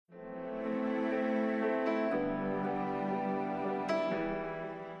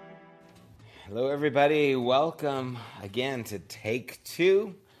Hello, everybody. Welcome again to Take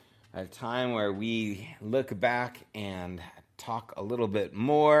Two, a time where we look back and talk a little bit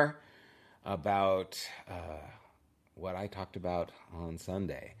more about what I talked about on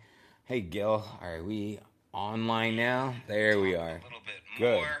Sunday. Hey, Gil, are we online now? There we are.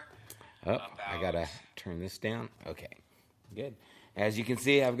 Good. Oh, I gotta turn this down. Okay, good. As you can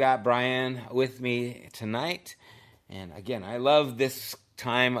see, I've got Brian with me tonight. And again, I love this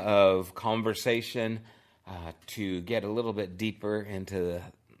time of conversation to get a little bit deeper into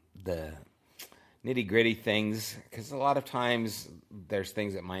the nitty-gritty things, because a lot of times there's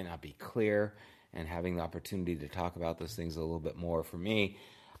things that might not be clear, and having the opportunity to talk about those things a little bit more, for me,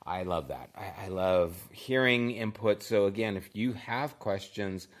 I love that. I love hearing input. So again, if you have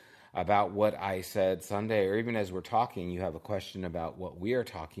questions about what I said Sunday, or even as we're talking, you have a question about what we are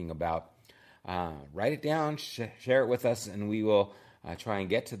talking about, write it down, share it with us, and we will try and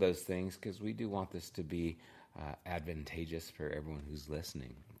get to those things, because we do want this to be advantageous for everyone who's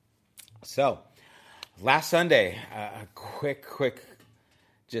listening. So, last Sunday, a quick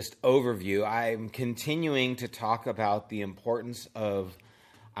just overview. I'm continuing to talk about the importance of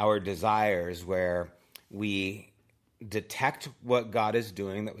our desires, where we detect what God is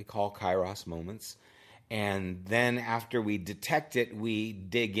doing, that we call Kairos moments. And then after we detect it, we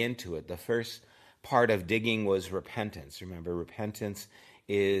dig into it. The first part of digging was repentance. Remember, repentance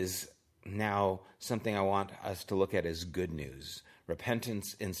is now something I want us to look at as good news.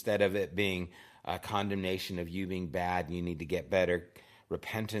 Repentance, instead of it being a condemnation of you being bad and you need to get better,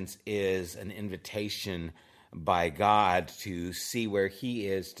 repentance is an invitation by God to see where He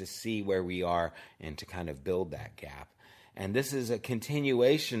is, to see where we are, and to kind of build that gap. And this is a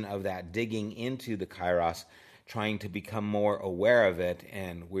continuation of that digging into the Kairos, trying to become more aware of it,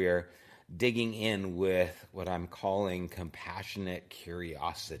 and we're digging in with what I'm calling compassionate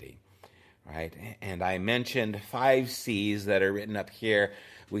curiosity, right? And I mentioned 5 C's that are written up here.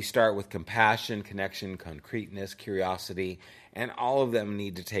 We start with compassion, connection, concreteness, curiosity, and all of them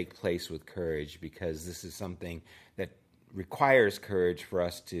need to take place with courage, because this is something that requires courage for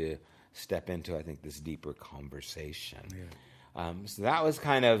us to step into, I think, this deeper conversation. Yeah. So that was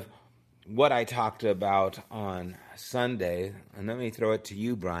kind of what I talked about on Sunday. And let me throw it to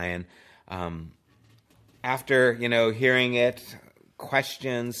you, Brian. After, hearing it,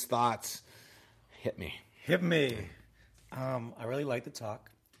 questions, thoughts, hit me. I really liked the talk.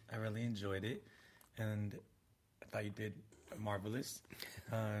 I really enjoyed it. And I thought you did marvelous.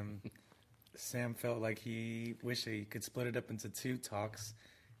 Sam felt like he wished he could split it up into 2 talks.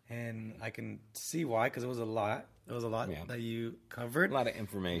 And I can see why, because it was a lot. It was a lot that you covered. A lot of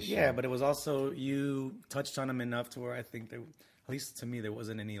information. Yeah, but it was also, you touched on them enough to where I think there, at least to me, there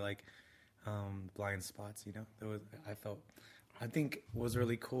wasn't any blind spots. I think what was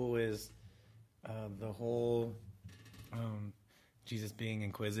really cool is the whole Jesus being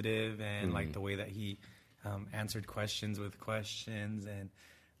inquisitive, and the way that he answered questions with questions, and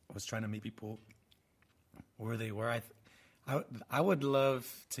was trying to meet people where they were. I would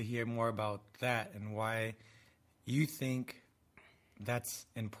love to hear more about that, and why you think that's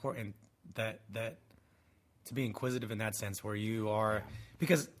important, that to be inquisitive in that sense, where you are,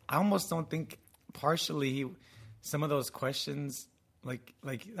 because I almost don't think partially some of those questions,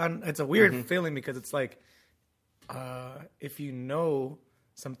 it's a weird feeling, because it's like, if you know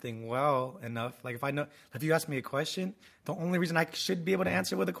something well enough, if you ask me a question, the only reason I should be able to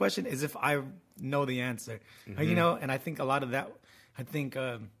answer with a question is if I know the answer, and I think a lot of that,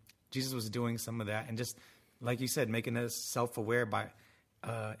 Jesus was doing some of that, and just like you said, making us self-aware by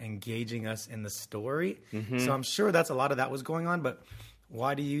engaging us in the story. So I'm sure that's a lot of that was going on. But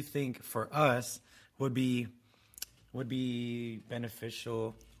why do you think for us would be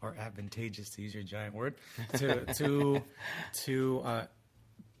beneficial or advantageous, to use your giant word, to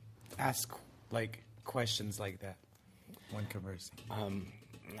ask questions like that when conversing?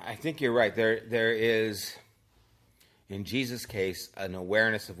 I think you're right. There is, in Jesus' case, an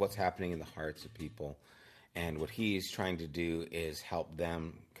awareness of what's happening in the hearts of people. And what he's trying to do is help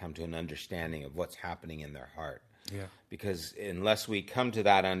them come to an understanding of what's happening in their heart. Yeah. Because unless we come to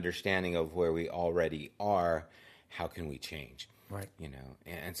that understanding of where we already are, how can we change? Right.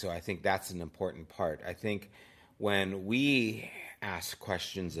 And so I think that's an important part. I think when we ask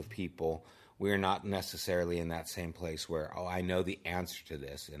questions of people, we're not necessarily in that same place where, I know the answer to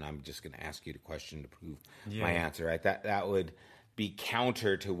this, and I'm just going to ask you the question to prove my answer. Right? That would be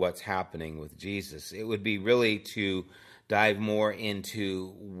counter to what's happening with Jesus. It would be really to dive more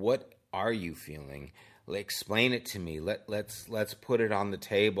into, what are you feeling? explain it to me. Let's put it on the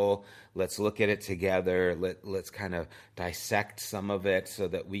table. Let's look at it together. Let's kind of dissect some of it so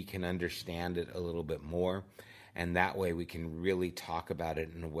that we can understand it a little bit more. And that way we can really talk about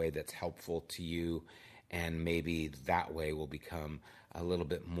it in a way that's helpful to you. And maybe that way will become a little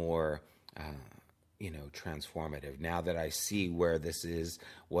bit more, transformative. Now that I see where this is,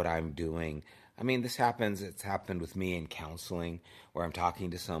 what I'm doing. I mean, it's happened with me in counseling, where I'm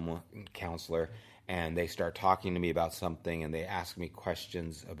talking to someone, counselor, and they start talking to me about something, and they ask me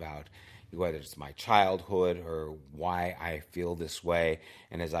questions about whether it's my childhood or why I feel this way.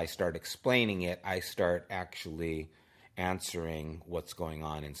 And as I start explaining it, I start actually answering what's going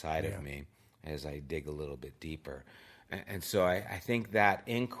on inside of me as I dig a little bit deeper. And so I think that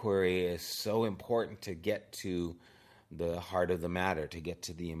inquiry is so important to get to the heart of the matter, to get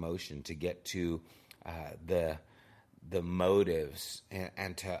to the emotion, to get to the motives,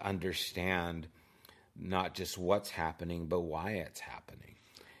 and to understand not just what's happening, but why it's happening.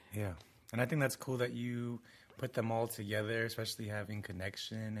 Yeah. And I think that's cool that you put them all together, especially having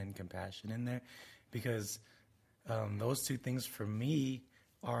connection and compassion in there, because those two things for me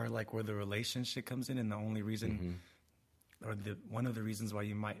are like where the relationship comes in, and the only reason, or one of the reasons why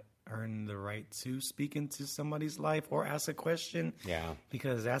you might earn the right to speak into somebody's life or ask a question. Yeah.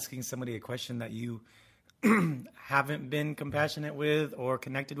 Because asking somebody a question that you haven't been compassionate with or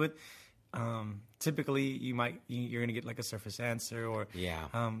connected with, typically you're gonna get like a surface answer, or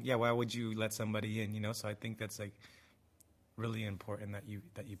why would you let somebody in, so I think that's like really important that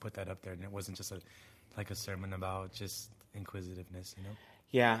you put that up there, and it wasn't just a sermon about just inquisitiveness.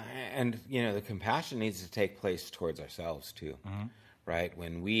 And the compassion needs to take place towards ourselves too. Right?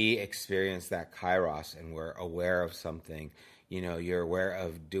 When we experience that kairos and we're aware of something, you're aware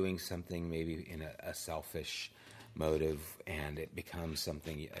of doing something maybe in a selfish motive, and it becomes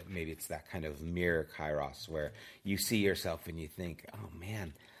something, maybe it's that kind of mirror kairos where you see yourself and you think, oh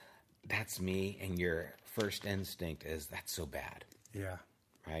man, that's me, and your first instinct is, that's so bad. Yeah.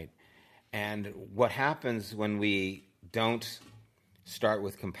 Right? And what happens when we don't start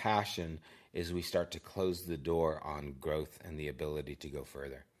with compassion is we start to close the door on growth and the ability to go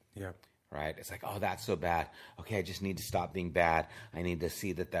further. Yeah. Right? It's like, oh, that's so bad. Okay, I just need to stop being bad. I need to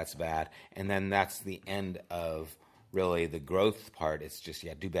see that that's bad. And then that's the end of really the growth part. It's just,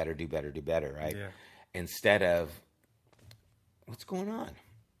 do better, do better, do better, right? Yeah. Instead of, what's going on?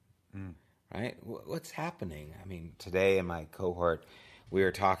 Right? What's happening? I mean, today in my cohort, we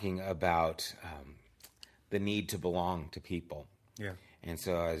were talking about the need to belong to people. Yeah. And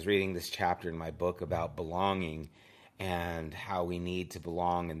so I was reading this chapter in my book about belonging and how we need to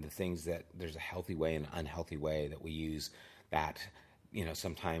belong, and the things that there's a healthy way and an unhealthy way that we use that,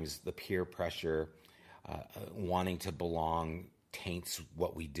 sometimes the peer pressure, wanting to belong taints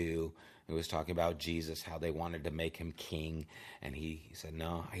what we do. It was talking about Jesus, how they wanted to make him king, and he said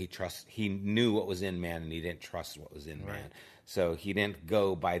no. He knew what was in man, and he didn't trust what was in man. So he didn't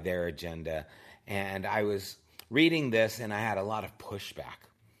go by their agenda. And I was reading this, and I had a lot of pushback.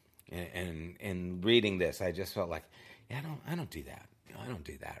 And in reading this, I just felt like, I don't do that. I don't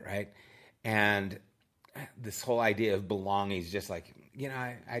do that, right? And this whole idea of belonging is just like,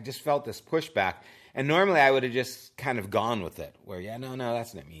 I just felt this pushback. And normally I would have just kind of gone with it, where, no,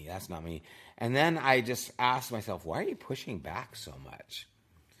 that's not me. That's not me. And then I just asked myself, why are you pushing back so much?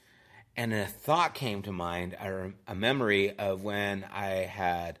 And a thought came to mind, a memory of when I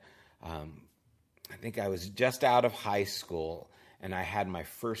had, I think I was just out of high school, and I had my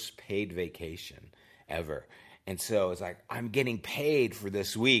first paid vacation ever. And so it's like, I'm getting paid for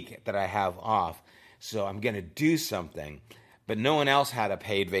this week that I have off, so I'm going to do something. But no one else had a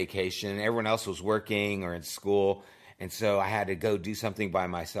paid vacation. Everyone else was working or in school. And so I had to go do something by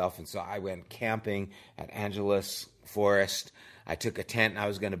myself. And so I went camping at Angeles Forest. I took a tent, and I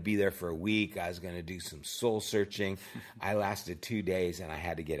was going to be there for a week. I was going to do some soul searching. I lasted 2 days, and I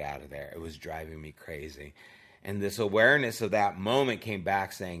had to get out of there. It was driving me crazy. And this awareness of that moment came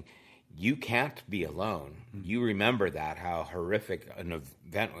back saying, you can't be alone. You remember that, how horrific an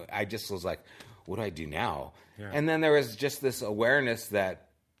event. I just was like, what do I do now? Yeah. And then there was just this awareness that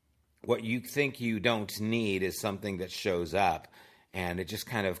what you think you don't need is something that shows up. And it just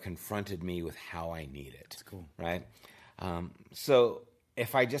kind of confronted me with how I need it. That's cool. Right? So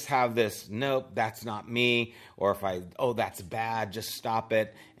if I just have this, nope, that's not me, or if that's bad, just stop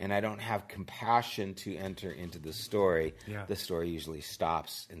it, and I don't have compassion to enter into the story, the story usually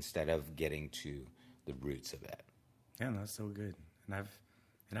stops instead of getting to the roots of it. Yeah, that's so good.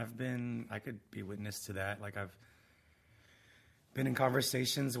 And I could be witness to that. Like, I've been in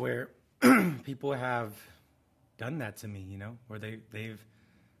conversations where people have done that to me, where they've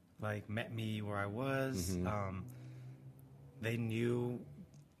like met me where I was. They knew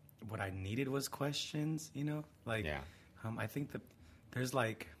what I needed was questions, you know, like, Yeah. I think that there's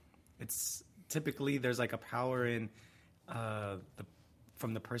like, it's typically there's like a power in,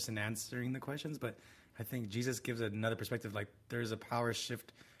 from the person answering the questions, but I think Jesus gives another perspective. Like there's a power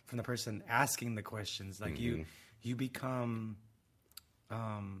shift from the person asking the questions. Like you become,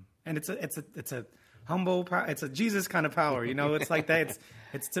 and it's a humble, it's a Jesus kind of power, you know, it's like that.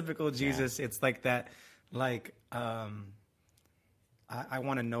 It's typical Jesus. Yeah. It's like that, like, I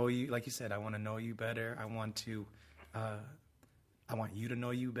want to know you. Like you said, I want to know you better. I want you to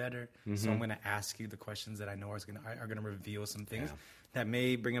know you better. So I'm going to ask you the questions that I know are going to reveal some things that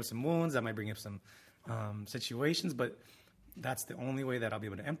may bring up some wounds, that might bring up some situations, but that's the only way that I'll be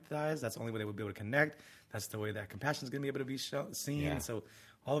able to empathize. That's the only way that we'll be able to connect. That's the way that compassion is going to be able to be seen. Yeah. So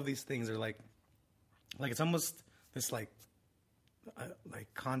all of these things are like it's almost this like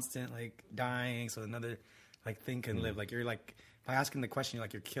constant like dying. So another like thing can live. Like you're like by asking the question,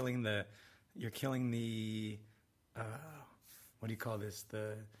 you're killing the what do you call this?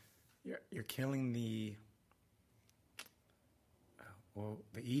 You're killing the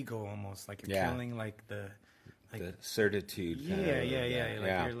the ego almost, like you're killing like the certitude. Yeah.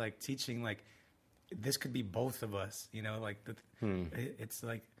 You're like teaching like this could be both of us, you know, like it's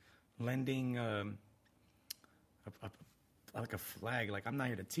like lending like a flag. Like I'm not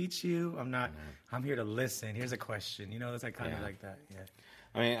here to teach you. I'm here to listen. Here's a question. You know, it's like kind of like that. Yeah.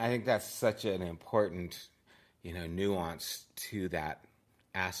 I mean, I think that's such an important, you know, nuance to that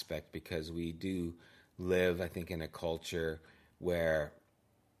aspect, because we do live, I think, in a culture where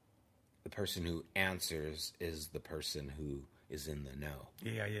the person who answers is the person who is in the know.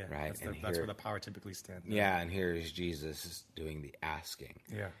 Yeah. Right? That's where the power typically stands. Yeah, and here is Jesus doing the asking.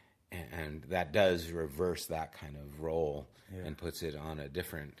 Yeah. And that does reverse that kind of role and puts it on a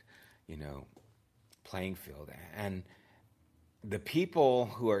different, you know, playing field. And the people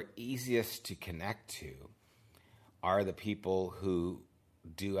who are easiest to connect to are the people who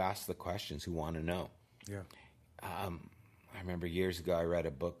do ask the questions, who want to know. Yeah. I remember years ago I read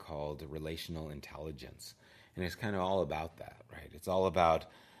a book called Relational Intelligence, and it's kind of all about that, right? It's all about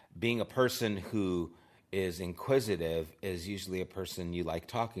being a person who is inquisitive is usually a person you like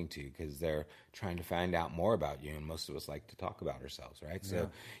talking to because they're trying to find out more about you, and most of us like to talk about ourselves, right? So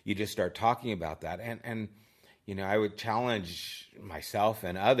you just start talking about that, and you know, I would challenge myself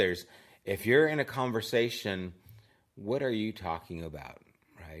and others, if you're in a conversation, what are you talking about?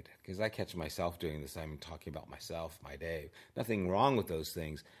 Right? Because I catch myself doing this. I'm talking about myself, my day. Nothing wrong with those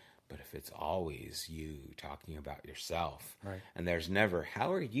things. But if it's always you talking about yourself, right, and there's never,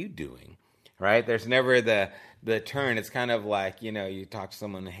 how are you doing? Right? There's never the turn. It's kind of like, you know, you talk to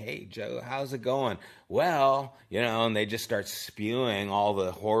someone, hey, Joe, how's it going? Well, you know, and they just start spewing all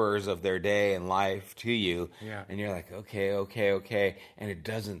the horrors of their day and life to you. Yeah. And you're like, okay. And it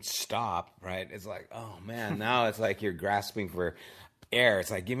doesn't stop, right? It's like, oh, man, now it's like you're grasping for air.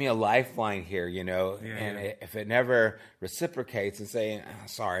 It's like, give me a lifeline here, you know, if it never reciprocates and saying, oh,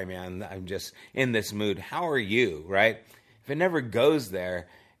 sorry, man, I'm just in this mood. How are you, right? If it never goes there,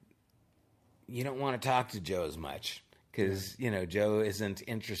 you don't want to talk to Joe as much because, you know, Joe isn't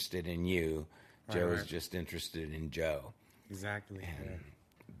interested in you. Joe is just interested in Joe. Exactly. And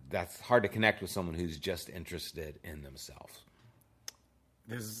that's hard to connect with someone who's just interested in themselves.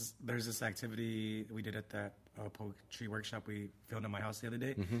 There's this activity we did at that poetry workshop we filmed at my house the other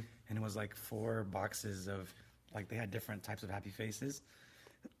day, and it was like 4 boxes of, like, they had different types of happy faces,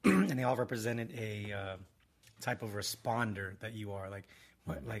 and they all represented a type of responder that you are.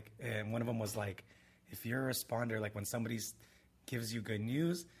 And one of them was like, if you're a responder, like when somebody gives you good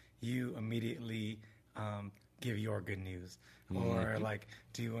news, you immediately give your good news, or like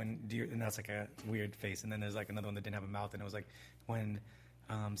and that's like a weird face. And then there's like another one that didn't have a mouth, and it was like when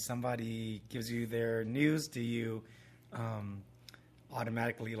somebody gives you their news, do you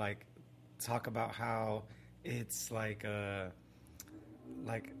automatically like talk about how it's like turn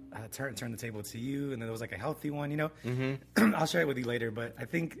the table to you? And then there was like a healthy one, you know. I'll share it with you later, but I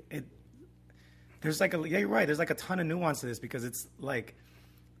think there's like you're right, there's like a ton of nuance to this, because it's like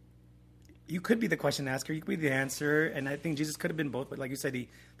you could be the question asker, you could be the answer, and I think Jesus could have been both. But like you said, the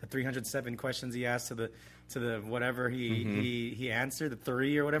 307 questions he asked to the whatever he answered, the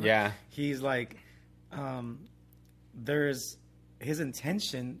 3 or whatever. Yeah, he's like, there's his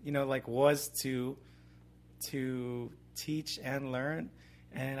intention, you know, like was to teach and learn,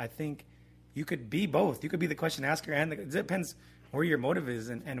 and I think you could be both. You could be the question asker, and it depends where your motive is,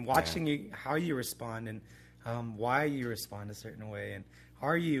 and watching how you respond, and why you respond a certain way, and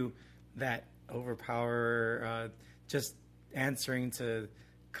are you that overpower, just answering to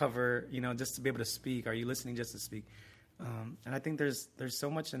cover, just to be able to speak? Are you listening just to speak? And I think there's so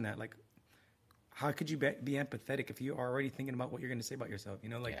much in that. Like, how could you be empathetic if you're already thinking about what you're going to say about yourself?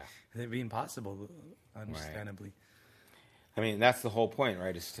 It'd be impossible, understandably. Right. I mean, that's the whole point,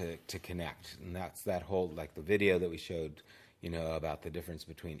 right? Is to connect, and that's that whole, like the video that we showed, about the difference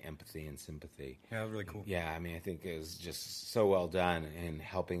between empathy and sympathy. Yeah, that was really cool. Yeah, I mean, I think it was just so well done in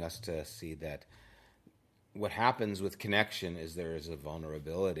helping us to see that what happens with connection is there is a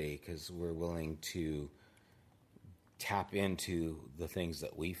vulnerability because we're willing to tap into the things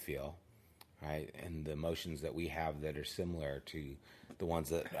that we feel, right? And the emotions that we have that are similar to the ones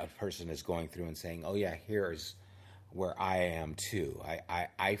that a person is going through and saying, oh yeah, here's where I am too.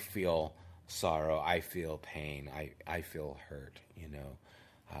 I feel sorrow. I feel pain. I feel hurt,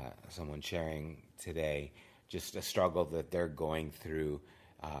 someone sharing today just a struggle that they're going through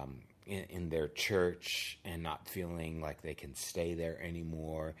in their church and not feeling like they can stay there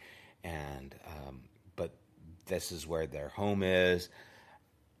anymore. And, but this is where their home is.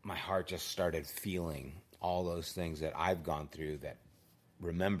 My heart just started feeling all those things that I've gone through that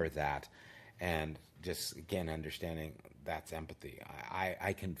remember that. And just, again, understanding that's empathy.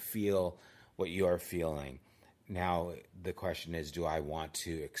 I can feel what you're feeling. Now, the question is, do I want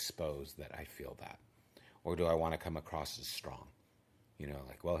to expose that I feel that? Or do I want to come across as strong?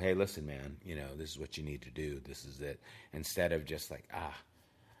 Like, well, hey, listen, man, this is what you need to do. This is it. Instead of just like,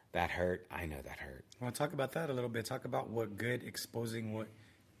 that hurt. I know that hurt. I want to talk about that a little bit. Talk about what good exposing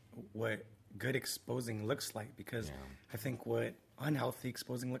looks like, because I think what unhealthy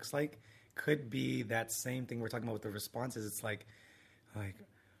exposing looks like could be that same thing we're talking about with the responses. It's like,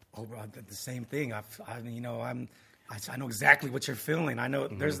 oh, bro, the same thing. I know exactly what you're feeling. I know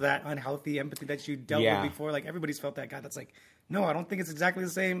there's that unhealthy empathy that you dealt with before. Like, everybody's felt that guy that's like, no, I don't think it's exactly the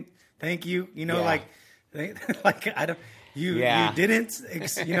same. Thank you. Like I don't. You didn't,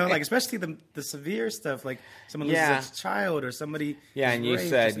 like, especially the severe stuff, like someone loses a child or somebody. Yeah, and you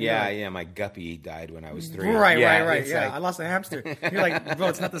said, my guppy died when I was 3. Right. Yeah, I lost a hamster. You're like, bro,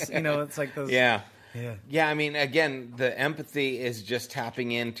 it's not this. It's like those. Yeah. I mean, again, the empathy is just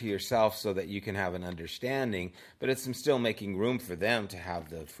tapping into yourself so that you can have an understanding, but it's still making room for them to have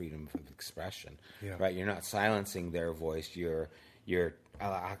the freedom of expression. Right? You're not silencing their voice. You're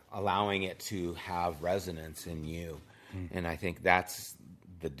allowing it to have resonance in you. And I think that's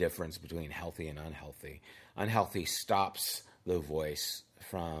the difference between healthy and unhealthy. Unhealthy stops the voice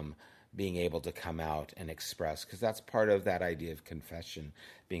from being able to come out and express, because that's part of that idea of confession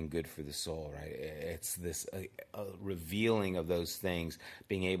being good for the soul, right? It's this revealing of those things,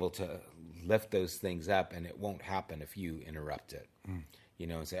 being able to lift those things up, and it won't happen if you interrupt it,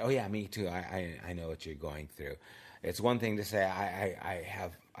 and say, oh yeah, me too. I know what you're going through. It's one thing to say,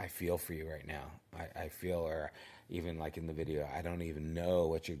 I feel for you right now. I feel, or even like in the video, I don't even know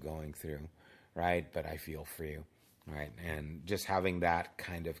what you're going through, right? But I feel for you, right? And just having that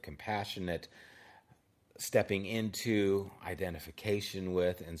kind of compassionate stepping into identification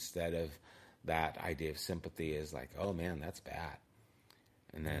with, instead of that idea of sympathy is like, oh man, that's bad.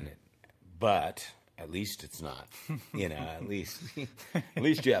 And then, but at least it's not, at least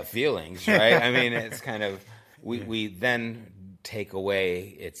you have feelings, right? I mean, it's kind of, we then take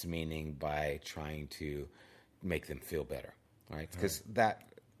away its meaning by trying to make them feel better, right? Because that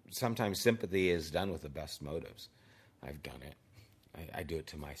sometimes sympathy is done with the best motives. I've done it. I do it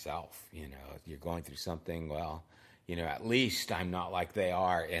to myself. You're going through something. Well, at least I'm not like they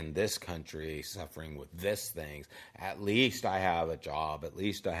are in this country suffering with this things. At least I have a job. At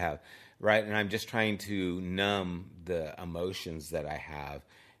least I have, right? And I'm just trying to numb the emotions that I have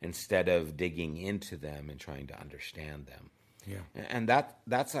instead of digging into them and trying to understand them. Yeah. And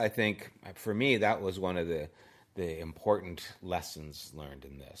that's, I think, for me, that was one of the important lessons learned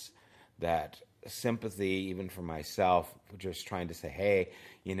in this, that sympathy, even for myself, just trying to say, hey,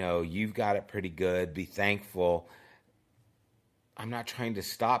 you've got it pretty good, be thankful. I'm not trying to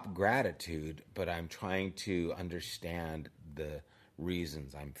stop gratitude, but I'm trying to understand the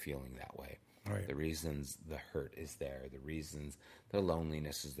reasons I'm feeling that way. Right. The reasons the hurt is there, the reasons the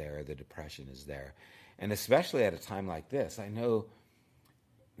loneliness is there, the depression is there. And especially at a time like this, I know,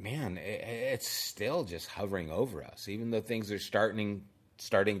 man, it's still just hovering over us, even though things are starting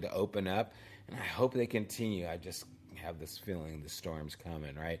to open up. And I hope they continue. I just have this feeling the storm's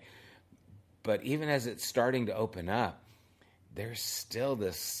coming, right? But even as it's starting to open up, there's still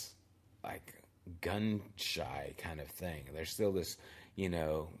this, like, gun-shy kind of thing. There's still this,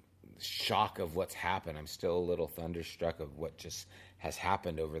 shock of what's happened. I'm still a little thunderstruck of what just has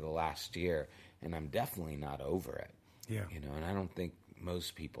happened over the last year. And I'm definitely not over it. Yeah. And I don't think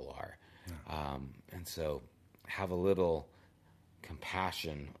most people are. No. And so have a little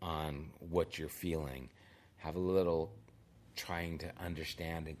compassion on what you're feeling. Have a little trying to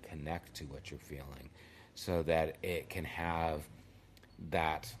understand and connect to what you're feeling so that it can have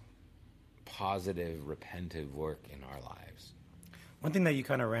that positive, repentive work in our lives. One thing that you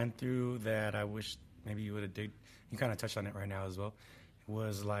kind of ran through that I wish maybe you would have did, you kind of touched on it right now as well,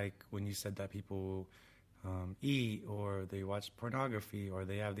 was like when you said that people eat or they watch pornography or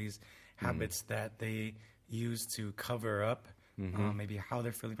they have these habits that they use to cover up maybe how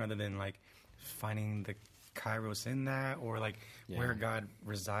they're feeling rather than like finding the kairos in that or like where God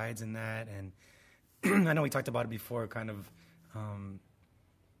resides in that. And I know we talked about it before, kind of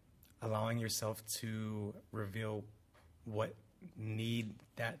allowing yourself to reveal what need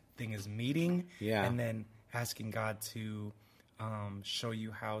that thing is meeting, and then asking God to show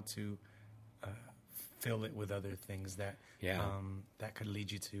you how to fill it with other things that that could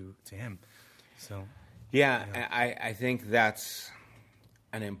lead you to Him. So I think that's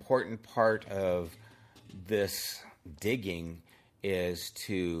an important part of this digging, is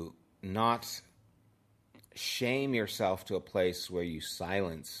to not shame yourself to a place where you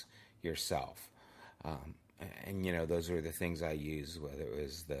silence yourself. And, you know, those were the things I used, whether it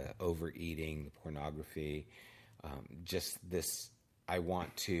was the overeating, the pornography, just this, I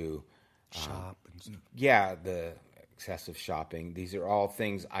want to... shop. And the excessive shopping. These are all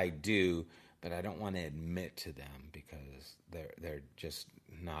things I do, but I don't want to admit to them because they're just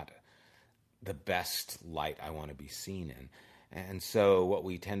not the best light I want to be seen in. And so what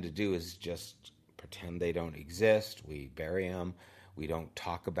we tend to do is just pretend they don't exist. We bury them. We don't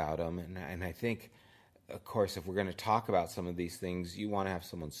talk about them. And I think, of course, if we're going to talk about some of these things, you want to have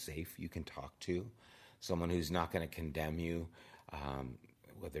someone safe you can talk to, someone who's not going to condemn you,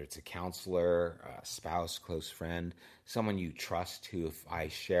 whether it's a counselor, a spouse, close friend, someone you trust who, if I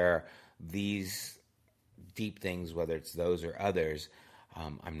share these deep things, whether it's those or others,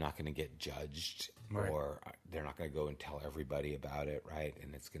 I'm not going to get judged, or they're not going to go and tell everybody about it, right?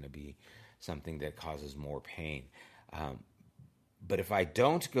 And it's going to be something that causes more pain. But if I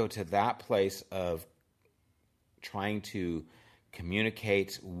don't go to that place of trying to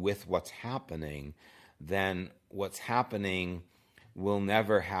communicate with what's happening, then what's happening will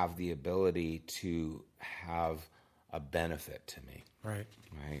never have the ability to have a benefit to me. Right.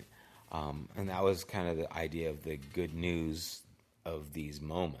 And that was kind of the idea of the good news of these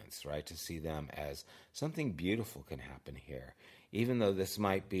moments, right? To see them as something beautiful can happen here. Even though this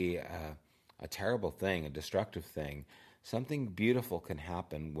might be a terrible thing, a destructive thing, something beautiful can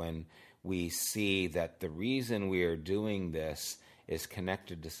happen when we see that the reason we are doing this is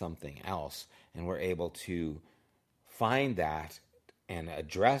connected to something else, and we're able to find that and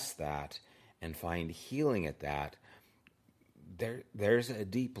address that and find healing at that. There's a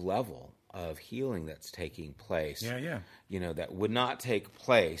deep level of healing that's taking place. You know, that would not take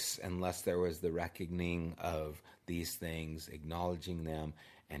place unless there was the reckoning of these things, acknowledging them,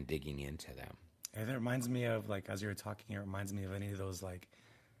 and digging into them. And it reminds me of, like, as you were talking, it reminds me of any of those, like,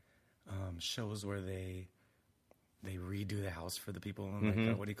 shows where they redo the house for the people, and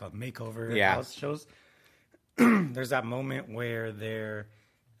like, what do you call it, makeover house shows. There's that moment where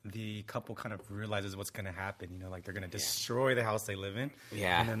the couple kind of realizes what's going to happen. You know, like they're going to destroy the house they live in.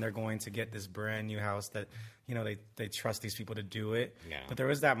 And then they're going to get this brand new house that, you know, they trust these people to do it. But there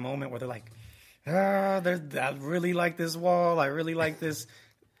was that moment where they're like, I really like this wall. I really like this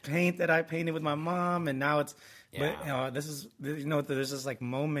paint that I painted with my mom. And now it's, but you know, there's this like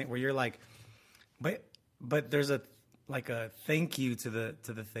moment where you're like, but there's a thank you to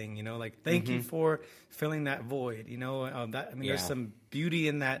the thing, you know, like thank you for filling that void, you know, there's some beauty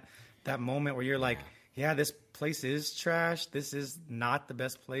in that moment where you're like, this place is trash. This is not the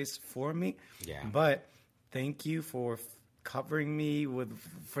best place for me. But thank you for covering me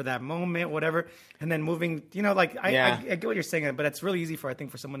for that moment, whatever. And then moving, you know, like I get what you're saying, but it's really easy for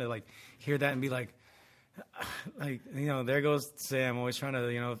someone to like hear that and be like, you know, there goes Sam, always trying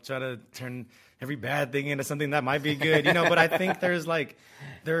to turn every bad thing into something that might be good, you know. But I think there is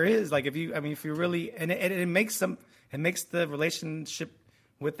if you really, and it makes the relationship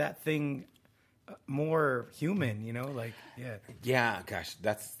with that thing more human, you know, like gosh,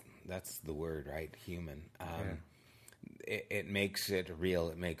 that's the word, right? Human. It makes it real.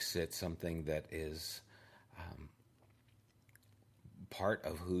 It makes it something that is part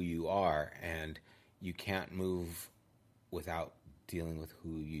of who you are, and you can't move without dealing with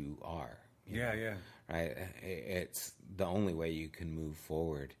who you are. You know, right? It's the only way you can move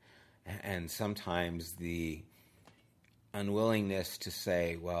forward. And sometimes the unwillingness to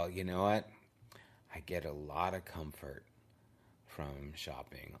say, well, you know what? I get a lot of comfort from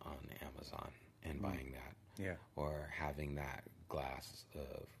shopping on Amazon and buying that. Or having that glass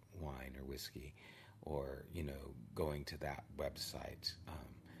of wine or whiskey, or, going to that website.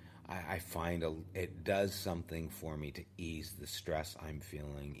 I find it does something for me to ease the stress I'm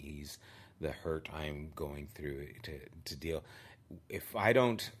feeling, ease the hurt I'm going through, to deal. If I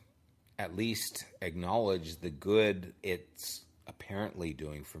don't at least acknowledge the good it's apparently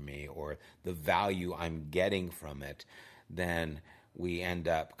doing for me, or the value I'm getting from it, then we end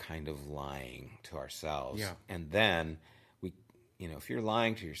up kind of lying to ourselves. Yeah. And then if you're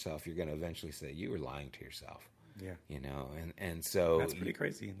lying to yourself, you're going to eventually say you were lying to yourself. Yeah. And so that's pretty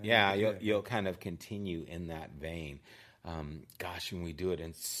crazy. Yeah, you'll kind of continue in that vein. Gosh, when we do it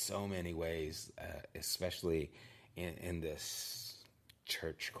in so many ways, especially in this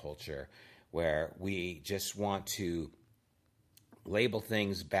church culture, where we just want to label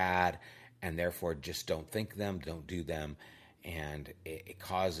things bad and therefore just don't think them, don't do them, and it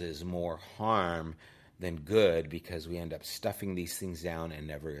causes more harm than good, because we end up stuffing these things down and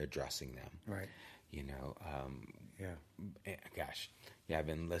never addressing them. Right. Gosh, I've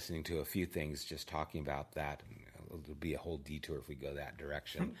been listening to a few things just talking about that. It'll be a whole detour if we go that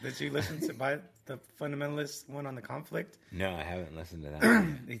direction. Did you listen to the fundamentalist one on the conflict? No, I haven't listened to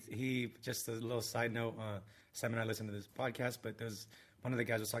that. he just a little side note. Sam and I listened to this podcast, but there's one of the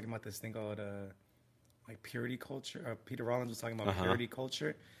guys was talking about this thing called like purity culture. Peter Rollins was talking about purity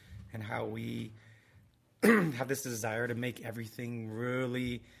culture, and how we have this desire to make everything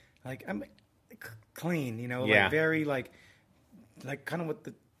really clean, like very like kind of what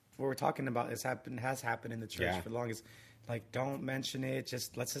we're talking about has happened in the church for the longest. Like, don't mention it.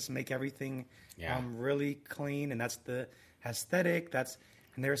 Let's just make everything really clean, and that's the aesthetic.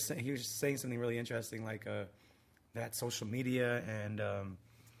 He was saying something really interesting, like that social media and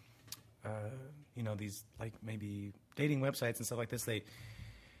these like maybe dating websites and stuff like this, they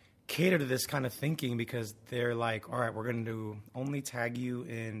cater to this kind of thinking, because they're like, all right, we're going to only tag you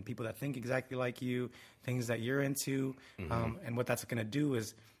in people that think exactly like you, things that you're into, and what that's going to do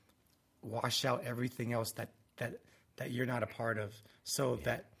is wash out everything else that you're not a part of, so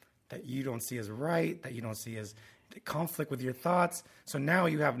that you don't see as right, that you don't see as conflict with your thoughts. So now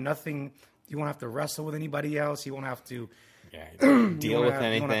you have nothing. You won't have to wrestle with anybody else. You won't have to deal with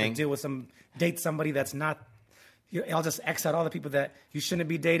anything. You won't have to deal with date somebody that's not. I'll just X out all the people that you shouldn't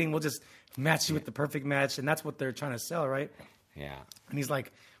be dating. We'll just match you with the perfect match, and that's what they're trying to sell, right? Yeah. And he's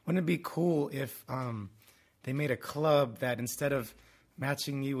like, wouldn't it be cool if they made a club that instead of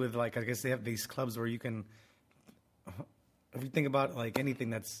matching you with, like, I guess they have these clubs where you can, if you think about like anything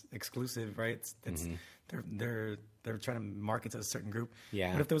that's exclusive, right? They're trying to market to a certain group.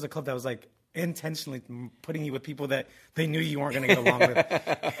 Yeah. But if there was a club that was like intentionally putting you with people that they knew you weren't going to get along with.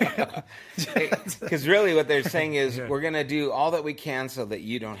 Because really what they're saying is we're going to do all that we can so that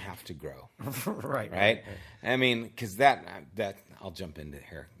you don't have to grow. Right? I mean, because that I'll jump into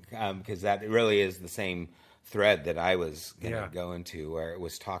here, because that really is the same thread that I was going to go into, where it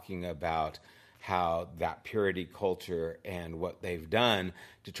was talking about how that purity culture and what they've done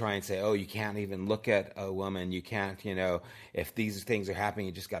to try and say, oh, you can't even look at a woman. You can't, if these things are happening,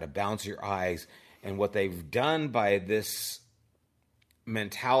 you just got to bounce your eyes. And what they've done by this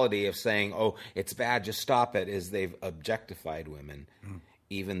mentality of saying, oh, it's bad, just stop it, is they've objectified women,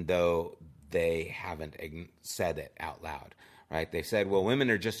 even though they haven't said it out loud. Right? They said, well, women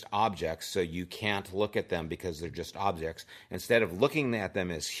are just objects, so you can't look at them because they're just objects. Instead of looking at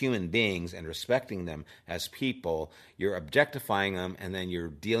them as human beings and respecting them as people, you're objectifying them, and then you're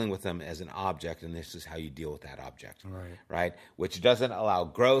dealing with them as an object, and this is how you deal with that object. Right? Which doesn't allow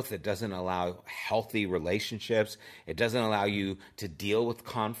growth. It doesn't allow healthy relationships. It doesn't allow you to deal with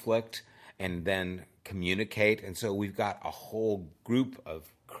conflict and then communicate. And so we've got a whole group of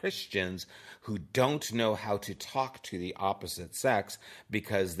Christians who don't know how to talk to the opposite sex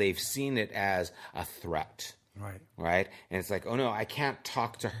because they've seen it as a threat. Right? And it's like, oh no, I can't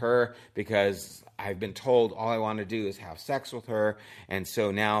talk to her because I've been told all I want to do is have sex with her. And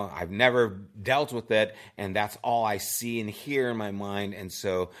so now I've never dealt with it, and that's all I see and hear in my mind. And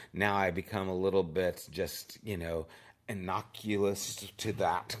so now I become a little bit just, innocuous to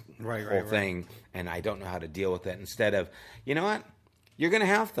that whole thing. And I don't know how to deal with it. Instead of, you know what? You're going to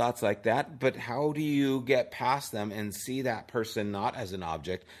have thoughts like that, but how do you get past them and see that person not as an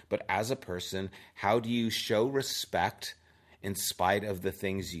object, but as a person? How do you show respect in spite of the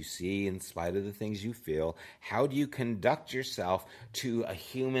things you see, in spite of the things you feel? How do you conduct yourself to a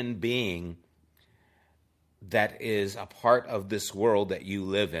human being that is a part of this world that you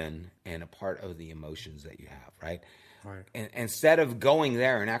live in and a part of the emotions that you have, right? And instead of going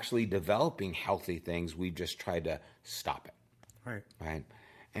there and actually developing healthy things, we've just tried to stop it. Right.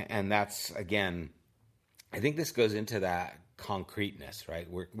 And that's, again, I think this goes into that concreteness, right?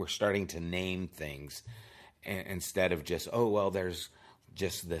 We're starting to name things, instead of just, oh well, there's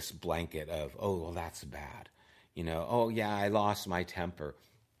just this blanket of, oh well, that's bad, oh yeah, I lost my temper.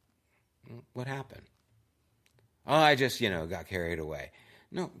 What happened? Oh, I just got carried away.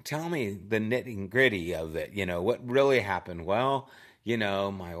 No, tell me the nitty gritty of it. What really happened. Well,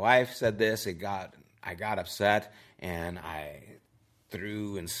 my wife said this. I got upset and I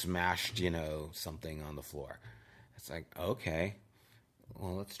threw and smashed something on the floor. It's like, okay,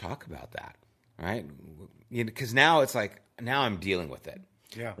 well, let's talk about that, right? Because now it's like, now I'm dealing with it,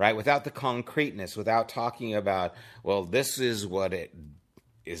 right? Without the concreteness, without talking about, well, this is what it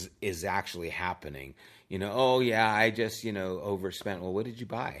is actually happening. Oh yeah, I just overspent. Well, what did you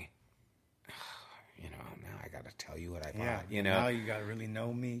buy? Now I got to tell you what I bought. Now you got to really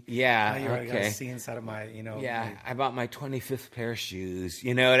know me. Yeah, now you got to okay. see inside of my I bought my 25th pair of shoes.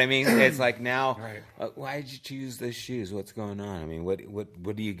 You know what I mean? It's like, now, right. Why did you choose those shoes? What's going on? I mean,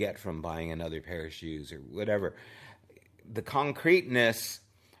 what do you get from buying another pair of shoes or whatever? The concreteness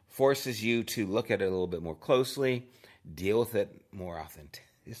forces you to look at it a little bit more closely, deal with it more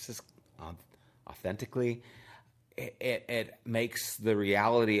authentically. It makes the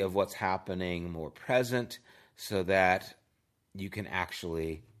reality of what's happening more present, so that you can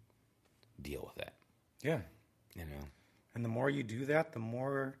actually deal with it. Yeah. And the more you do that, the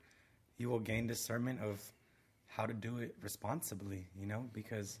more you will gain discernment of how to do it responsibly,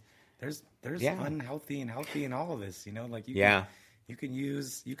 because there's unhealthy and healthy in all of this, like you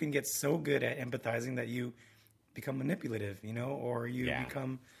can get so good at empathizing that you become manipulative, or you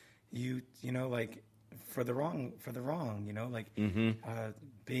become, like for the wrong, like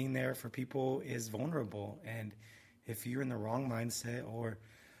being there for people is vulnerable. And if you're in the wrong mindset or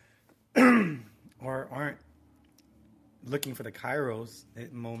aren't looking for the kairos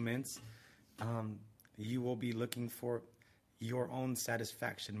moments, you will be looking for your own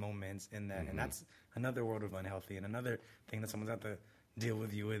satisfaction moments in that. And that's another world of unhealthy and another thing that someone's got to deal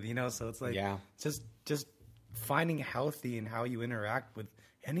with you with, so it's like, just finding healthy in how you interact with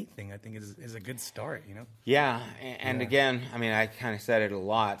anything, I think is a good start, Yeah. And again, I mean, I kind of said it a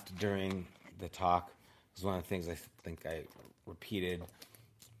lot during the talk. It's one of the things I think I repeated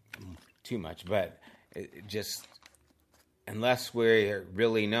too much, but it just, unless we're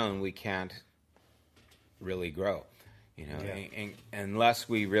really known, we can't really grow, and unless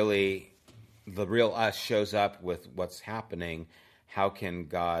we really, the real us shows up with what's happening, how can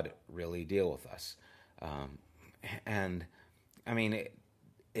God really deal with us? And I mean,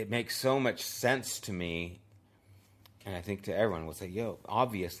 it makes so much sense to me, and I think to everyone will say,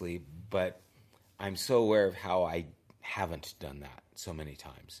 obviously, but I'm so aware of how I haven't done that so many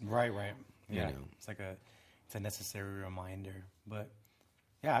times. Right. Yeah. It's like it's a necessary reminder. But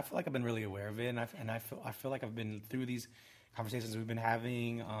yeah, I feel like I've been really aware of it, and I feel like I've been through these conversations we've been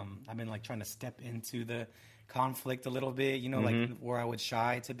having. I've been like trying to step into the conflict a little bit, like where I would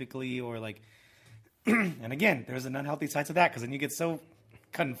shy typically, or like, and again, there's an unhealthy side to that, because then you get so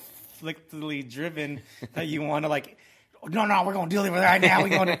conflictually driven that you want to like, no, we're going to deal with it right now. We're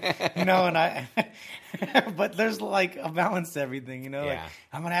going to, and I, but there's like a balance to everything, like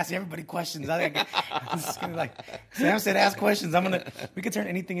I'm going to ask everybody questions. I'm just going to like, Sam said, ask questions. We could turn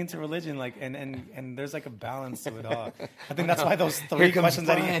anything into religion. Like, and there's like a balance to it all. I think that's why those 3 questions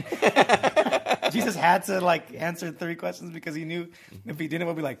that Jesus had to like answer 3 questions, because he knew if he didn't,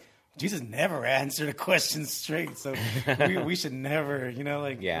 we'll be like, Jesus never answered a question straight, so we should never,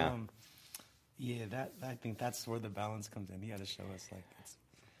 I think that's where the balance comes in. He had to show us like it's.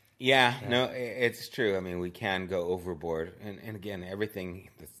 No, it's true. I mean, we can go overboard, and again, everything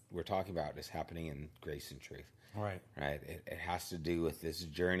that we're talking about is happening in grace and truth. Right. It has to do with this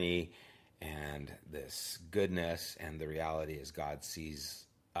journey and this goodness, and the reality is God sees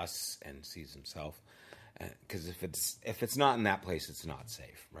us and sees Himself. Because if it's not in that place, it's not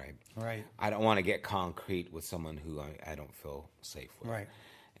safe, right? Right. I don't want to get concrete with someone who I don't feel safe with. Right.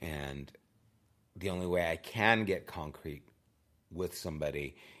 And the only way I can get concrete with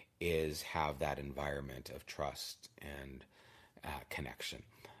somebody is have that environment of trust and connection.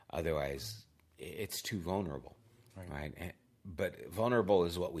 Otherwise, it's too vulnerable, right? But vulnerable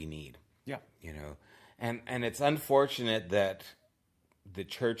is what we need. Yeah. And it's unfortunate that the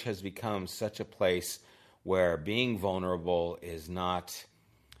church has become such a place where being vulnerable is not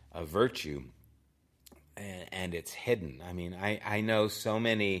a virtue, and it's hidden. I mean, I know so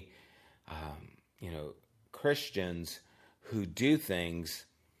many, Christians who do things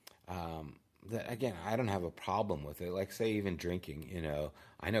that, again, I don't have a problem with it. Like, say, even drinking,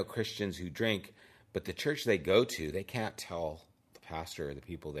 I know Christians who drink, but the church they go to, they can't tell the pastor or the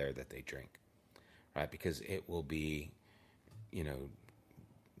people there that they drink, right? Because it will be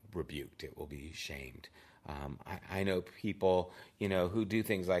rebuked. It will be shamed. I know people, who do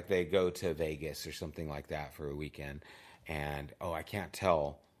things like they go to Vegas or something like that for a weekend, and I can't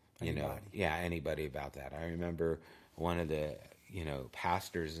tell, anybody about that. I remember one of the,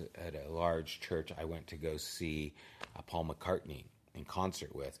 pastors at a large church I went to go see Paul McCartney in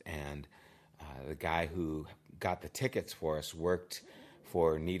concert with, and the guy who got the tickets for us worked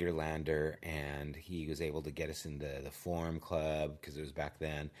for Niederlander, and he was able to get us into the Forum Club because it was back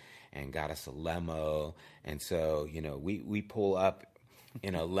then, and got us a limo. And so, we pull up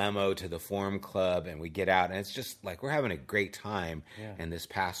in a limo to the Forum Club, and we get out, and it's just like we're having a great time. Yeah. And this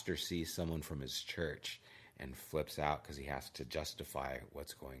pastor sees someone from his church and flips out because he has to justify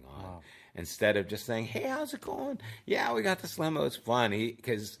what's going on. Wow. Instead of just saying, "Hey, how's it going? Yeah, we got this limo. It's fun."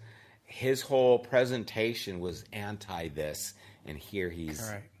 Because his whole presentation was anti this, and here he's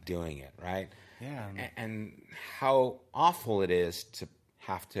Correct. doing it, right? Yeah. And how awful it is to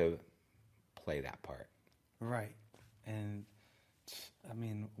have to play that part. Right. And I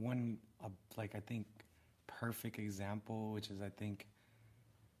mean, one, I think, perfect example, which is, I think,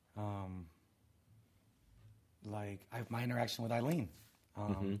 my interaction with Eileen.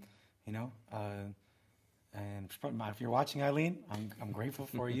 And if you're watching, Eileen, I'm grateful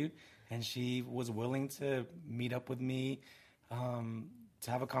for you. And she was willing to meet up with me,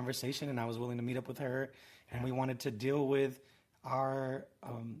 to have a conversation, and I was willing to meet up with her. And we wanted to deal with our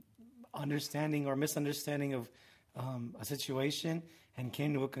understanding or misunderstanding of a situation, and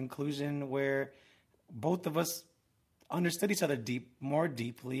came to a conclusion where both of us understood each other more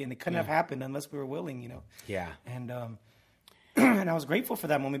deeply, and it couldn't have happened unless we were willing, Yeah. And and I was grateful for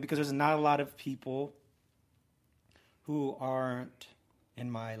that moment, because there's not a lot of people who aren't in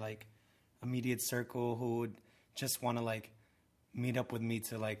my immediate circle who would just want to meet up with me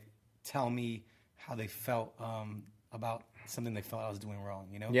to tell me how they felt about something they felt I was doing wrong,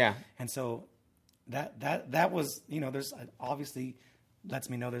 Yeah. And so that was, there's obviously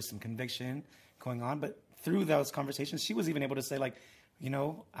lets me know there's some conviction going on, but through those conversations, she was even able to say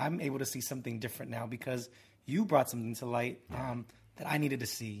I'm able to see something different now because you brought something to light that I needed to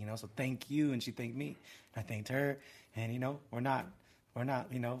see, so thank you. And she thanked me, and I thanked her, and we're not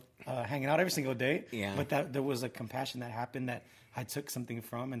hanging out every single day, Yeah. but that there was a compassion that happened that I took something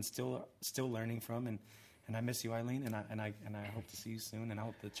from, and still learning from, and I miss you, Eileen, and I hope to see you soon, and I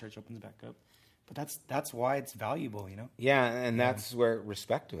hope the church opens back up. But that's why it's valuable, Yeah, and that's where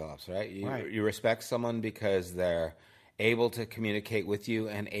respect develops, right? You respect someone because they're able to communicate with you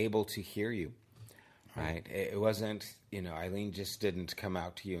and able to hear you, right? It wasn't, Eileen just didn't come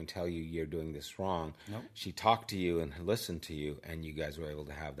out to you and tell you you're doing this wrong. Nope. She talked to you and listened to you, and you guys were able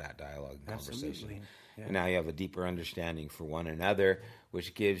to have that dialogue and conversation. Absolutely. Yeah. And now you have a deeper understanding for one another,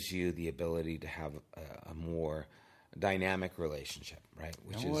 which gives you the ability to have a more dynamic relationship, right?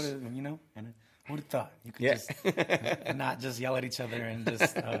 Which and who would have thought you could just not just yell at each other and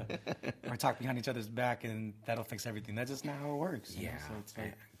just or talk behind each other's back, and that'll fix everything. That's just not how it works. Yeah, So it's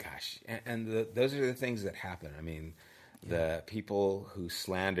gosh, those are the things that happen. I mean, the people who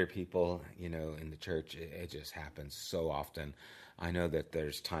slander people, in the church, it just happens so often. I know that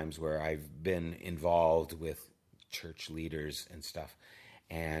there's times where I've been involved with church leaders and stuff,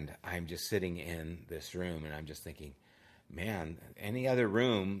 and I'm just sitting in this room, and I'm just thinking, man, any other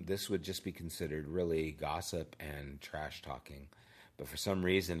room, this would just be considered really gossip and trash talking. But for some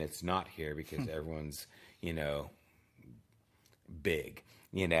reason, it's not here because everyone's, big,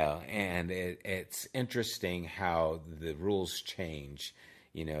 and it's interesting how the rules change,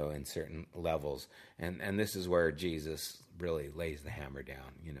 in certain levels. And this is where Jesus really lays the hammer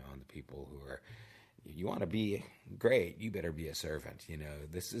down, on the people who are, you want to be great, you better be a servant.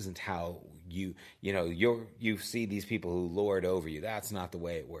 This isn't how you see these people who lord over you. That's not the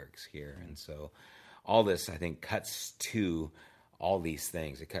way it works here. And so all this, I think, cuts to all these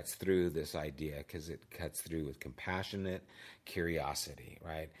things. It cuts through this idea because it cuts through with compassionate curiosity,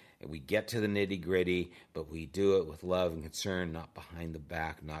 right? And we get to the nitty gritty, but we do it with love and concern, not behind the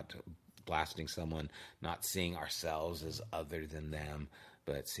back, not blasting someone, not seeing ourselves as other than them,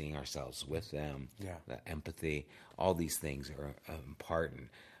 but seeing ourselves with them. Yeah. The empathy, all these things are important.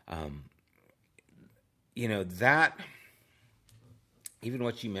 That, even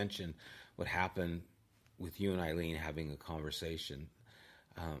what you mentioned, what happened with you and Eileen having a conversation,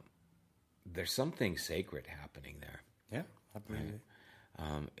 there's something sacred happening there. Yeah, I believe it.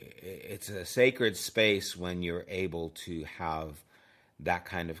 It's a sacred space when you're able to have that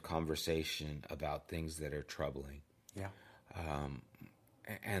kind of conversation about things that are troubling. Yeah.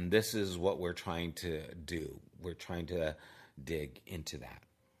 And this is what we're trying to do. We're trying to dig into that.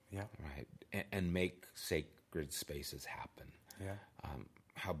 Yeah. Right. And make sacred spaces happen. Yeah.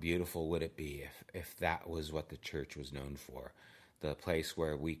 How beautiful would it be if that was what the church was known for? The place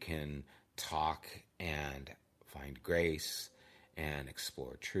where we can talk and find grace and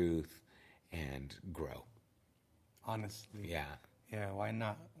explore truth and grow. Honestly. Yeah. Yeah, why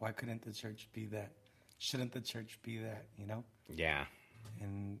not? Why couldn't the church be that? Shouldn't the church be that, you know? Yeah.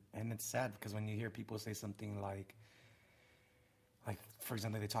 And it's sad because when you hear people say something like for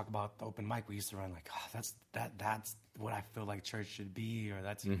example, they talk about the open mic we used to run, like, oh, that's what I feel like church should be, or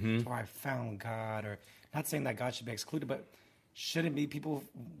that's where I found God, or not saying that God should be excluded, but shouldn't be people.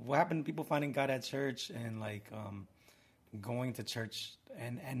 What happened to people finding God at church and like going to church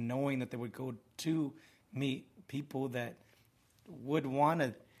and knowing that they would go to meet people that would want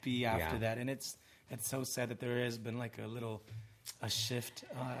to be after that, and it's so sad that there has been like a shift,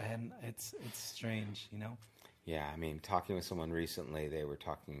 and it's strange, you know. Yeah, I mean, talking with someone recently, they were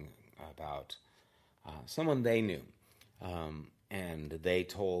talking about someone they knew, and they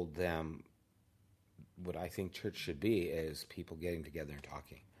told them what I think church should be is people getting together and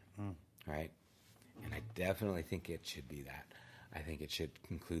talking, right? And I definitely think it should be that. I think it should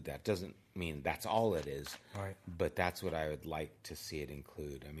include that. Doesn't mean that's all it is, right? But that's what I would like to see it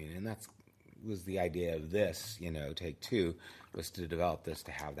include. I mean, and that's was the idea of this, you know, Take Two, was to develop this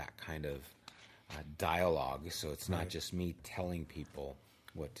to have that kind of dialogue. So it's not just me telling people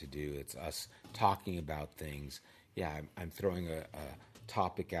what to do. It's us talking about things. Yeah, I'm throwing a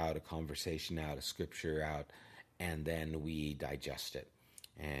topic out, a conversation out, a scripture out, and then we digest it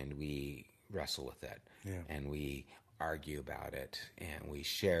and we wrestle with it, and we argue about it, and we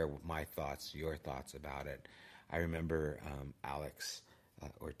share my thoughts, your thoughts about it. I remember Alex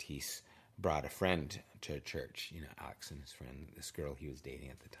Ortiz brought a friend to church, you know, Alex and his friend, this girl he was dating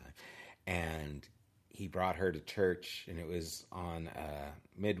at the time. And he brought her to church, and it was on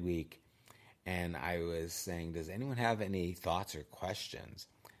midweek. And I was saying, does anyone have any thoughts or questions?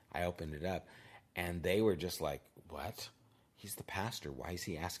 I opened it up, and they were just like, what? He's the pastor. Why is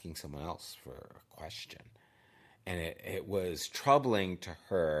he asking someone else for a question? And it was troubling to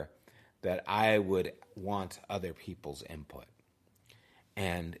her that I would want other people's input.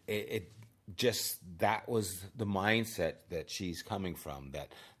 And it just, that was the mindset that she's coming from,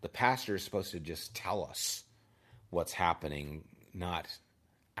 that the pastor is supposed to just tell us what's happening, not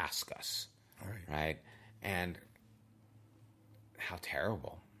ask us. Right? And how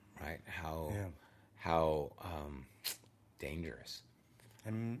terrible, right? How dangerous.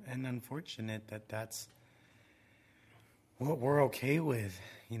 And unfortunate that's what we're okay with,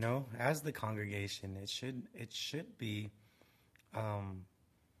 you know, as the congregation. It should be,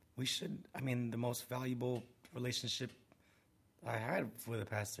 we should, I mean, the most valuable relationship I had with the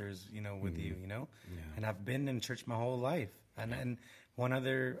pastor is, you know, with you, you know, and I've been in church my whole life. And one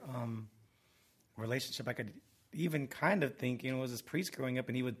other relationship I could even kind of think, you know, was this priest growing up,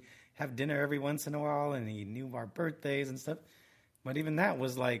 and he would have dinner every once in a while, and he knew our birthdays and stuff. But even that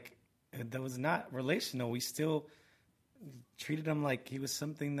was like, that was not relational. We still treated him like he was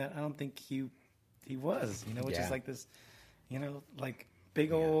something that I don't think he was, you know, which is like this, you know, like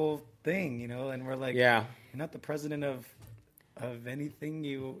big old thing, you know, and we're like, you're not the president of anything,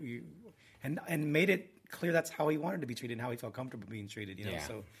 you and made it clear that's how he wanted to be treated and how he felt comfortable being treated, you know.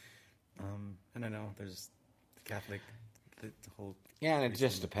 So I don't know, there's the Catholic, the whole and it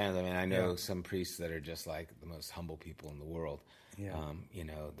just depends. I mean, I know some priests that are just like the most humble people in the world. You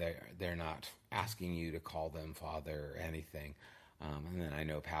know, they're not asking you to call them father or anything. And then I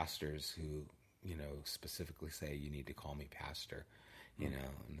know pastors who, you know, specifically say, you need to call me pastor, you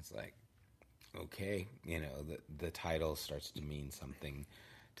know, and it's like, okay, you know, the title starts to mean something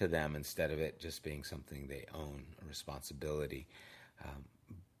to them instead of it just being something they own, a responsibility.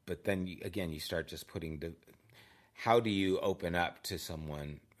 But then you start just putting how do you open up to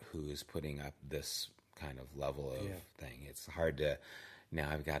someone who is putting up this kind of level of thing? It's hard to, now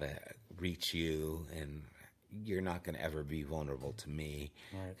I've got to reach you, and you're not going to ever be vulnerable to me,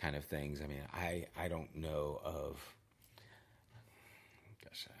 kind of things. I mean, I don't know of,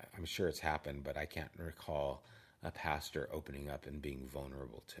 gosh, I'm sure it's happened, but I can't recall a pastor opening up and being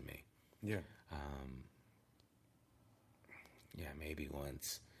vulnerable to me. Maybe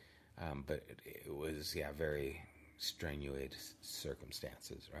once. But it was, very strenuous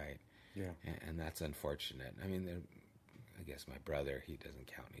circumstances, right? And that's unfortunate. I mean, I guess my brother, he doesn't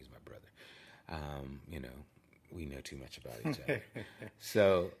count. He's my brother. You know, we know too much about each other.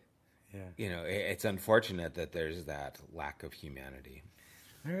 So, you know, it's unfortunate that there's that lack of humanity.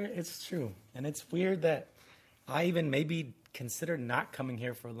 It's true. And it's weird that I even maybe considered not coming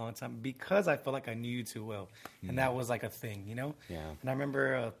here for a long time because I felt like I knew you too well. And that was like a thing, you know? And I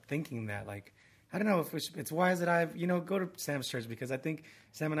remember thinking that, like, I don't know if it's wise that I, go to Sam's church, because I think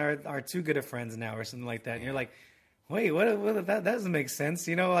Sam and I are too good of friends now or something like that. And you're like, wait, what that doesn't make sense.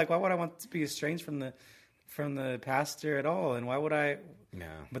 Like, why would I want to be estranged from the pastor at all? And why would I? No.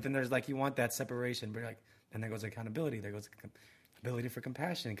 But then there's like, you want that separation, but you're like, then there goes accountability. There goes ability for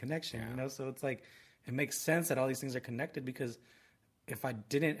compassion and connection, So it's like, it makes sense that all these things are connected, because if I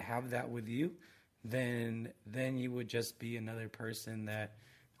didn't have that with you, then you would just be another person that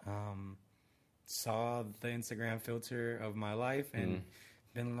saw the Instagram filter of my life and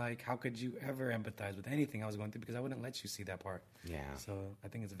been like, how could you ever empathize with anything I was going through? Because I wouldn't let you see that part. Yeah. So I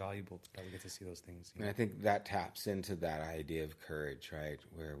think it's valuable that we get to see those things. And I think that taps into that idea of courage, right?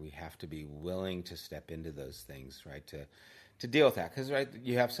 Where we have to be willing to step into those things, right? To deal with that. Because, right,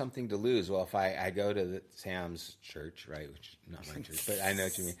 you have something to lose. Well, if I go to Sam's church, right, which is not my church, but I know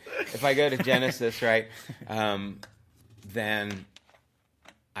what you mean. If I go to Genesis, right, then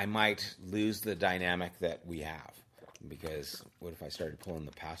I might lose the dynamic that we have, because what if I started pulling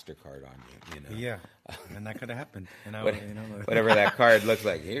the pastor card on you? Yeah, and that could have happened. And whatever that card looks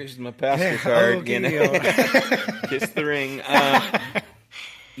like. Here's my pastor card. Okay, Kiss the ring.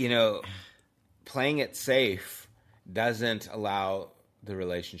 Playing it safe doesn't allow the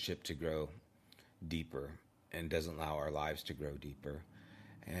relationship to grow deeper, and doesn't allow our lives to grow deeper.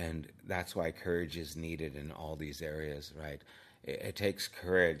 And that's why courage is needed in all these areas, right? It takes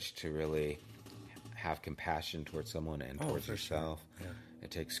courage to really have compassion towards someone and towards yourself. Sure. Yeah.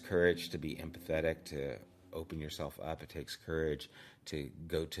 It takes courage to be empathetic, to open yourself up. It takes courage to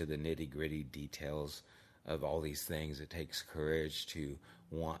go to the nitty-gritty details of all these things. It takes courage to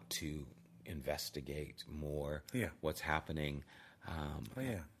want to investigate more what's happening.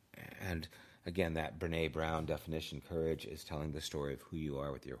 And again, that Brene Brown definition, courage is telling the story of who you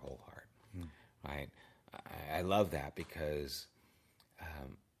are with your whole heart, right? I love that, because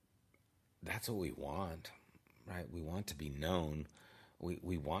that's what we want, right? We want to be known.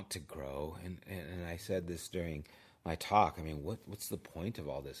 We want to grow. And I said this during my talk. I mean, what's the point of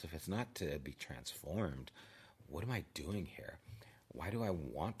all this? If it's not to be transformed, what am I doing here? Why do I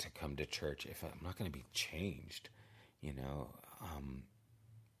want to come to church if I'm not going to be changed?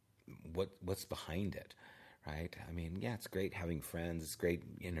 What's behind it, right? I mean, yeah, it's great having friends. It's great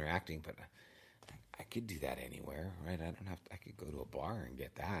interacting, but I could do that anywhere, right? I could go to a bar and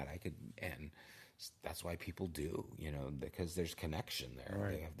get that. And that's why people do, because there's connection there.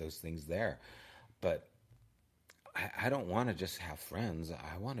 Right. They have those things there. But I don't want to just have friends.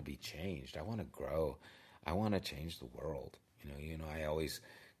 I want to be changed. I want to grow. I want to change the world. I always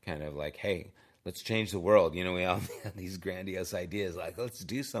kind of like, hey, let's change the world. We all have these grandiose ideas like, let's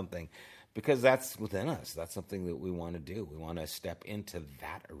do something, because that's within us. That's something that we want to do. We want to step into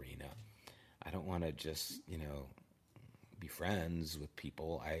that arena. I don't want to just, be friends with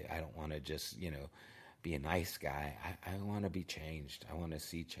people. I don't want to just, be a nice guy. I want to be changed. I want to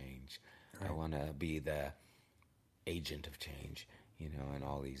see change. Right. I want to be the agent of change, in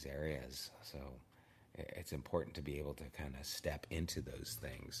all these areas. So it's important to be able to kind of step into those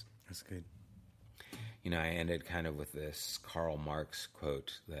things. That's good. I ended kind of with this Karl Marx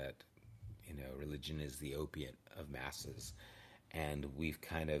quote that, religion is the opiate of masses. And we've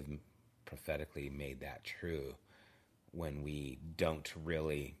kind of prophetically made that true when we don't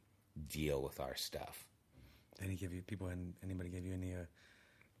really deal with our stuff. Did he give you anybody give you any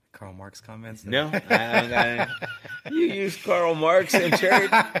Karl Marx comments? No. You use Karl Marx in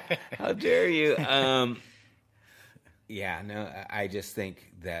church? How dare you? I just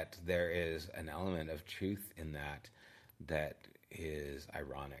think that there is an element of truth in that is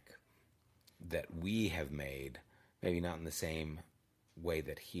ironic, that we have made, maybe not in the same way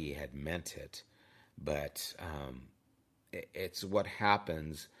that he had meant it, but it's what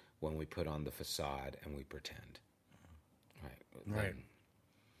happens when we put on the facade and we pretend. Right.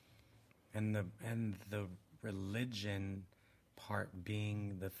 And the religion part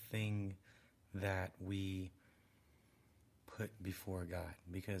being the thing that we put before God.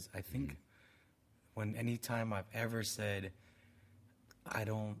 Because I think anytime I've ever said, I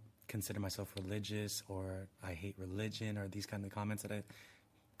don't consider myself religious, or I hate religion, or these kind of comments that I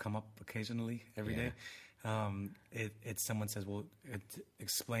come up occasionally every day, it's someone says, well,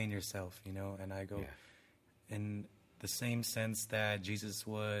 explain yourself, and I go, in the same sense that Jesus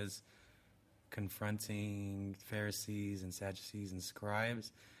was confronting Pharisees and Sadducees and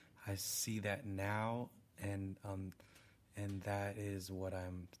scribes, I see that now, and that is what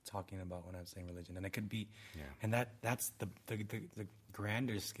I'm talking about when I'm saying religion. And it could be, and that's the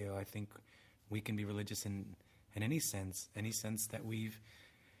grander scale. I think we can be religious in any sense that we've,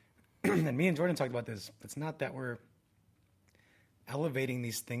 and me and Jordan talked about this. It's not that we're elevating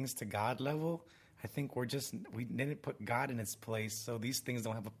these things to God level, I think we didn't put God in its place, so these things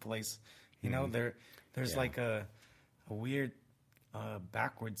don't have a place. You know, there's like a weird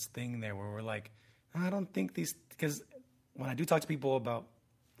backwards thing there where we're like, I don't think these, because when I do talk to people about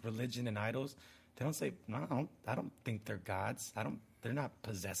religion and idols, they don't say, no, I don't think they're gods. They're not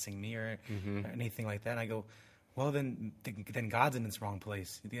possessing me or anything like that. And I go, well, then God's in its wrong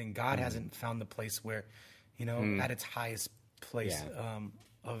place. Then God hasn't found the place where, you know, at its highest place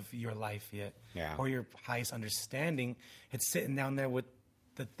of your life yet, or your highest understanding. It's sitting down there with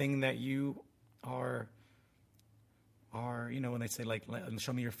the thing that you are, you know, when they say like,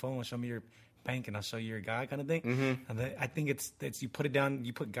 show me your phone, show me your bank, and I'll show you your God kind of thing. And I think it's you put it down,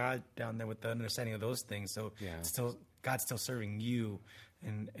 you put God down there with the understanding of those things. So God's still serving you,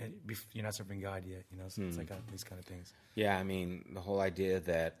 and you're not serving God yet. You know, so it's like these kind of things. Yeah, I mean, the whole idea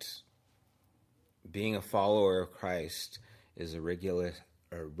that being a follower of Christ is a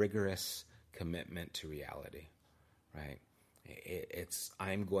rigorous commitment to reality, right? It's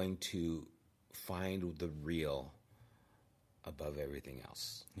I'm going to find the real above everything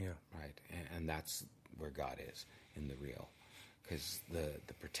else. Yeah. Right. And that's where God is, in the real. Because the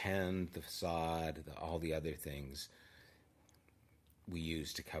pretend, the facade, all the other things we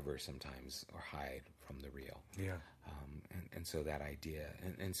use to cover sometimes or hide from the real. Yeah. And so that idea.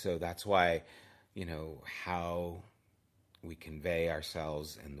 And so that's why, you know, how we convey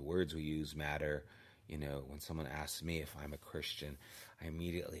ourselves and the words we use matter. You know, when someone asks me if I'm a Christian, I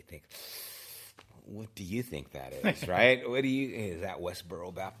immediately think, what do you think that is, right? Is that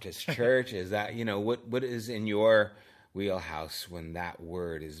Westboro Baptist Church? Is that, you know, what is in your wheelhouse when that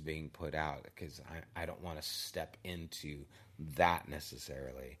word is being put out? Because I don't want to step into that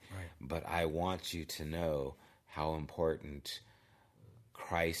necessarily, but I want you to know how important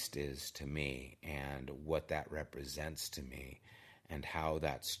Christ is to me and what that represents to me and how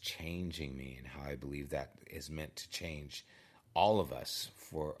that's changing me and how I believe that is meant to change all of us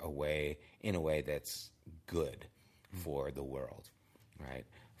in a way that's good for the world, right?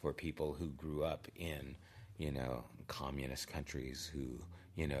 For people who grew up in, you know, communist countries who,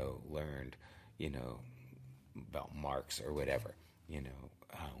 you know, learned, you know, about Marx or whatever, you know,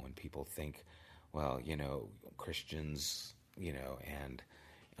 when people think, well, you know, Christians, you know, and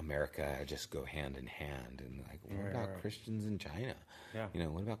America just go hand in hand, and like, what about Christians in China? Yeah. You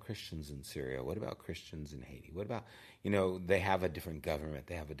know, what about Christians in Syria? What about Christians in Haiti? What about, you know, they have a different government,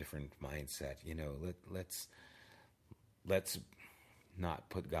 they have a different mindset. You know, let's not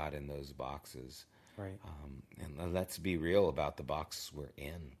put God in those boxes, right? And let's be real about the box we're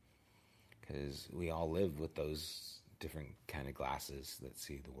in, because we all live with those different kind of glasses that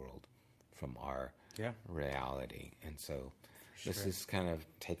see the world from our reality, and so. This is kind of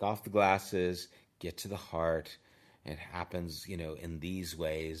take off the glasses, get to the heart. It happens, you know, in these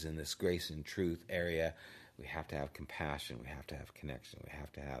ways, in this grace and truth area. We have to have compassion. We have to have connection. We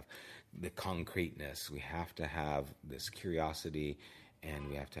have to have the concreteness. We have to have this curiosity, and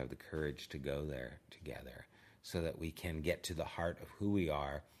we have to have the courage to go there together so that we can get to the heart of who we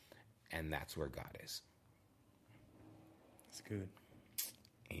are, and that's where God is. That's good.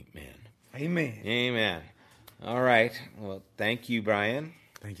 Amen. Amen. Amen. All right. Well, thank you, Brian.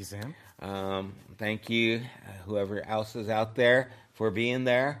 Thank you, Sam. Thank you, whoever else is out there, for being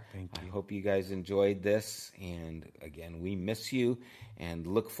there. Thank you. I hope you guys enjoyed this. And again, we miss you and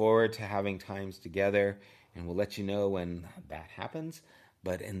look forward to having times together. And we'll let you know when that happens.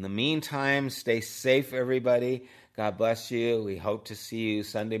 But in the meantime, stay safe, everybody. God bless you. We hope to see you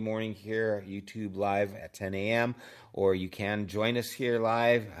Sunday morning here at YouTube Live at 10 a.m. Or you can join us here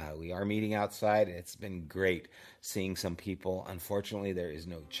live. We are meeting outside. It's been great seeing some people. Unfortunately, there is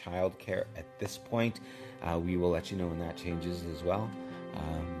no child care at this point. We will let you know when that changes as well.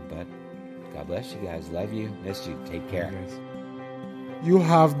 But God bless you guys. Love you. Miss you. Take care. You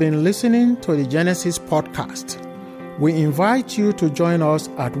have been listening to the Genesis podcast. We invite you to join us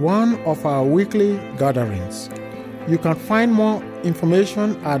at one of our weekly gatherings. You can find more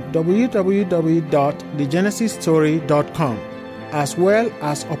information at www.thegenesisstory.com, as well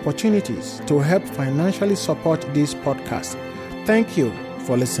as opportunities to help financially support this podcast. Thank you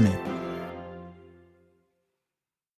for listening.